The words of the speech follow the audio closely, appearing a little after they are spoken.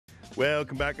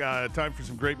Welcome back. Time for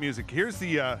some great music. Here's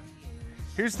the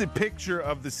picture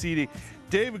of the CD.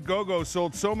 David Gogo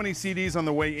sold so many CDs on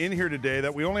the way in here today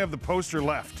that we only have the poster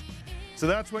left. So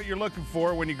that's what you're looking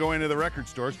for when you go into the record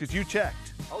stores, because you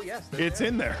checked. Oh, yes. It's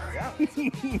in there. Yeah.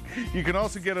 You can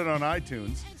also get it on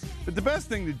iTunes. But the best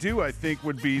thing to do, I think,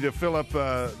 would be to fill up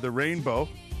the Rainbow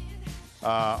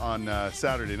on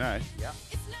Saturday night. Yeah.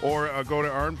 Or go to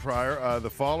Arnprior the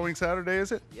following Saturday,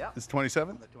 is it? Yeah. It's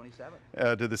 27th? The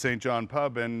 27th. To the St. John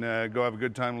Pub and go have a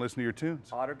good time and listen to your tunes.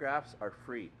 Autographs are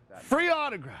free. Free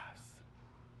autographs.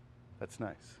 That's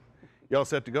nice. You all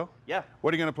set to go? Yeah.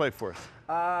 What are you going to play for us?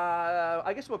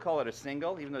 I guess we'll call it a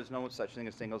single, even though there's no such thing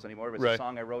as singles anymore. But it's a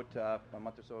song I wrote a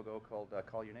month or so ago called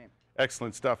Call Your Name.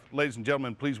 Excellent stuff. Ladies and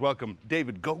gentlemen, please welcome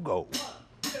David Gogo. 1,